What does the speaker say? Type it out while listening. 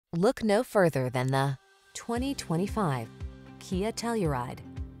Look no further than the 2025 Kia Telluride.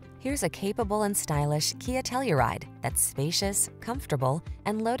 Here's a capable and stylish Kia Telluride that's spacious, comfortable,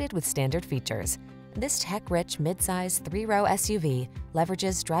 and loaded with standard features. This tech-rich midsize 3-row SUV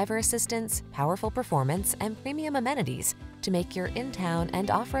leverages driver assistance, powerful performance, and premium amenities to make your in-town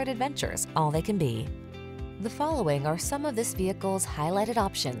and off-road adventures all they can be. The following are some of this vehicle's highlighted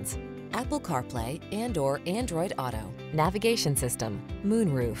options: Apple CarPlay and/or Android Auto, navigation system,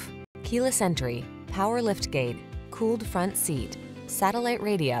 moonroof, keyless entry, power liftgate, cooled front seat, satellite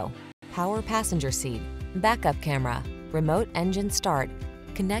radio, power passenger seat, backup camera, remote engine start.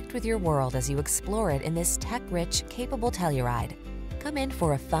 Connect with your world as you explore it in this tech-rich, capable Telluride. Come in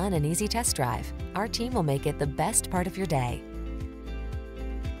for a fun and easy test drive. Our team will make it the best part of your day.